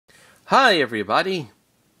Hi everybody,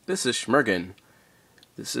 this is Schmergen.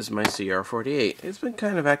 This is my Cr-48. It's been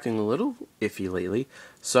kind of acting a little iffy lately,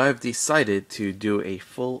 so I've decided to do a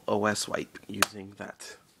full OS wipe using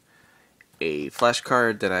that. A flash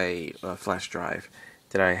drive that I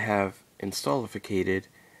have installificated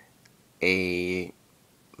the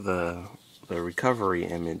recovery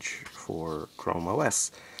image for Chrome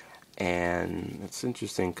OS. And it's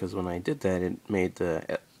interesting because when I did that, it made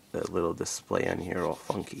the little display on here all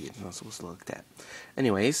funky. It's not supposed to look that.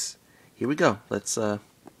 Anyways, here we go. Let's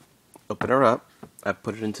open her up. I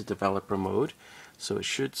put it into developer mode, so it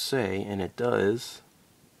should say, and it does,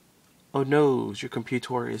 "Oh no, your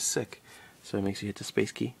computer is sick." So it makes you hit the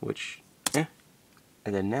space key, which, and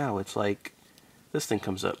then now it's like this thing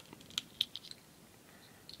comes up.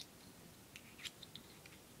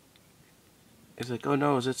 It's like, "Oh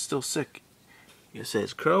no, is it still sick?" It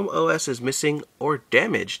says, "Chrome OS is missing or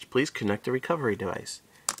damaged. Please connect the recovery device."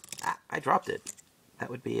 Ah, I dropped it. That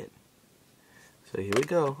would be it. So here we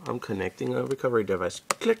go. I'm connecting a recovery device.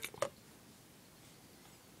 Click.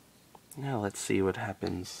 Now let's see what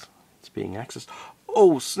happens. It's being accessed.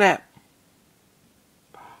 Oh, snap.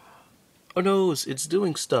 Oh no, it's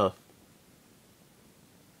doing stuff.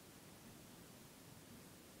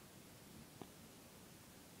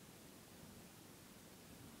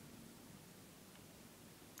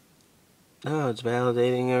 Oh, it's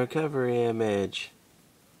validating a recovery image.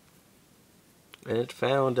 And it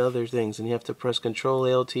found other things, and you have to press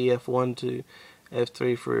Control Alt F1 to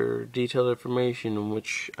F3 for detailed information,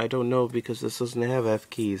 which I don't know because this doesn't have F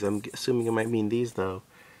keys. I'm assuming it might mean these though.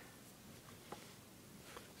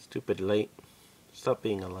 Stupid light. Stop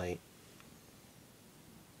being a light.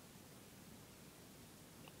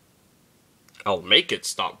 I'll make it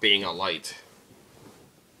stop being a light.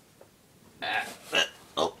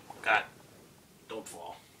 Oh, God. Don't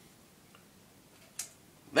fall.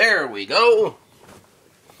 There we go.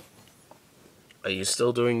 Are you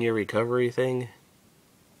still doing your recovery thing?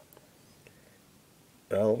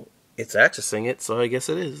 Well, it's accessing it, so I guess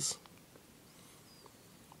it is.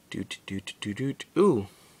 Ooh.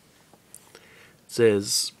 It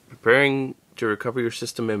says, preparing to recover your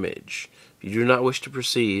system image. If you do not wish to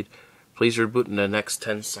proceed, please reboot in the next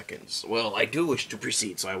 10 seconds. Well, I do wish to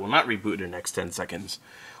proceed, so I will not reboot in the next 10 seconds.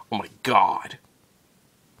 Oh my God.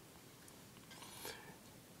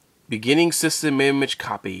 Beginning system image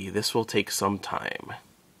copy. This will take some time.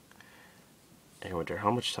 I wonder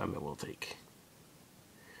how much time it will take.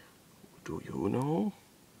 Do you know?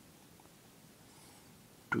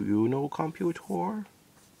 Do you know, computer?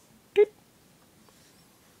 Deep.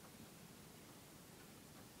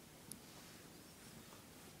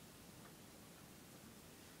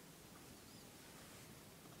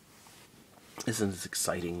 Isn't this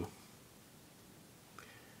exciting?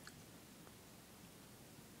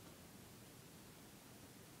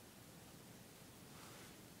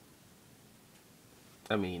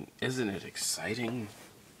 I mean, isn't it exciting?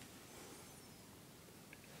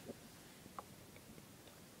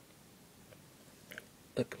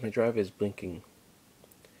 Look, my drive is blinking.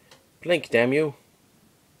 Blink, damn you.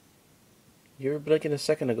 You were blinking a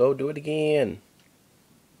second ago. Do it again.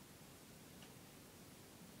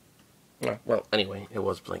 Well, anyway, it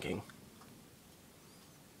was blinking.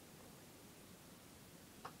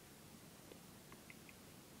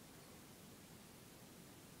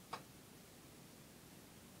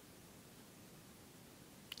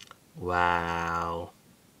 Wow.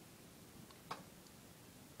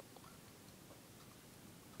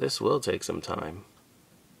 This will take some time.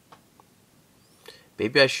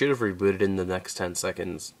 Maybe I should have rebooted in the next 10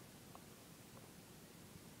 seconds.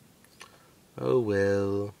 Oh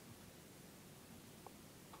well.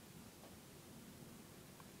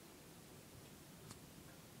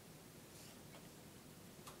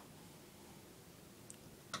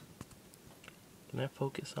 Can I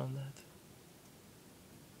focus on that?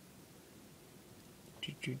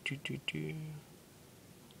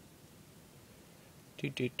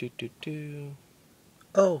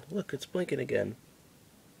 Oh, look, it's blinking again.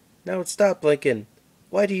 Now it stopped blinking.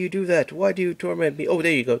 Why do you do that? Why do you torment me? Oh,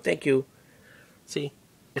 there you go. Thank you. See?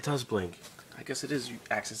 It does blink. I guess it is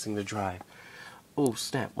accessing the drive. Oh,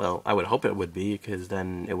 snap. Well, I would hope it would be, because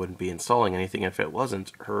then it wouldn't be installing anything if it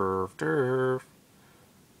wasn't. Oh,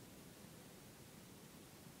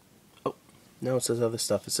 now it says other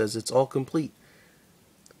stuff. It says it's all complete.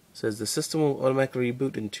 It says the system will automatically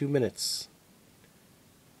reboot in 2 minutes.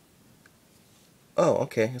 Oh,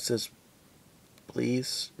 okay. It says,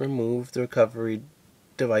 please remove the recovery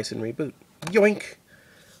device and reboot. Yoink!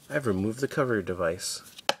 I've removed the recovery device.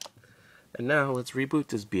 And now let's reboot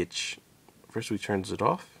this bitch. First we turns it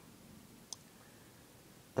off.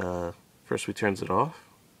 First we turns it off.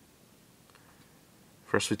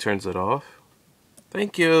 First we turns it off.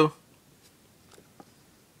 Thank you.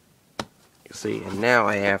 You see, and now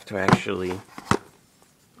I have to actually,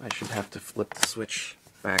 I should have to flip the switch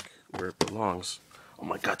back where it belongs. Oh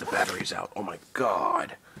my god, the battery's out. Oh my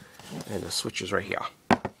god. And the switch is right here.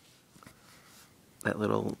 That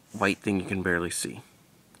little white thing you can barely see.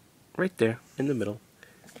 Right there, in the middle.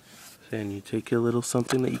 Then you take a little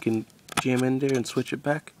something that you can jam in there and switch it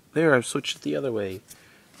back. There, I've switched it the other way.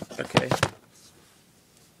 Okay.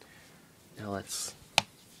 Now let's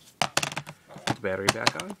put the battery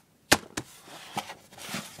back on.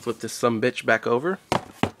 Flip this sumbitch back over.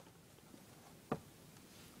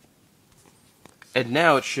 And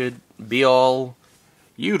now it should be all...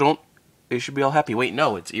 It should be all happy. Wait,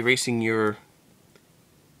 no, it's erasing your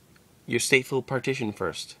stateful partition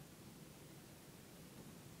first.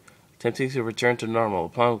 Attempting to return to normal.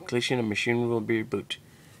 Upon completion, the machine will be reboot.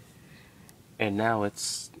 And now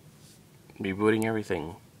it's rebooting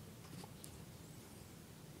everything.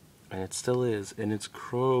 And it still is. And it's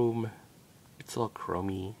chrome. It's all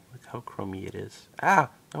chromey. Look how chromey it is.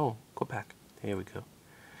 Ah! Oh, go back. There we go.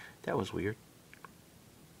 That was weird.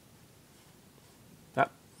 Ah.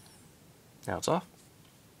 Now it's off.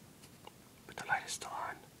 But the light is still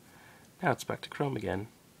on. Now it's back to chrome again.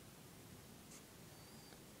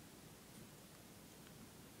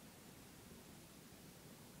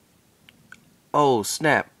 Oh,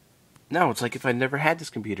 snap. Now it's like if I never had this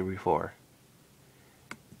computer before.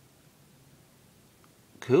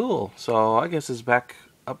 Cool. So I guess it's back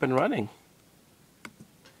up and running.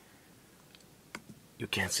 You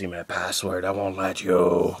can't see my password. I won't let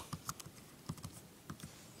you.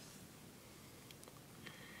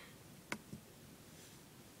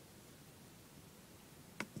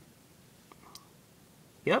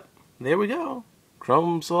 Yep. There we go.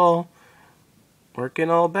 Chrome's all working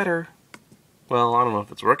all better. Well, I don't know if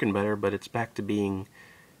it's working better, but it's back to being,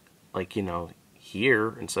 like, you know,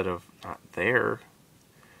 here instead of not there.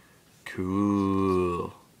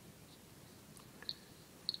 Cool.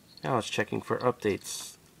 Now it's checking for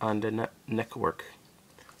updates on the network.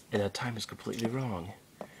 And that time is completely wrong.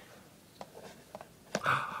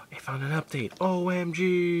 I found an update. OMG.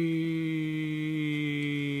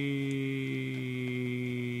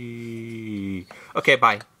 Okay,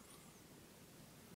 bye.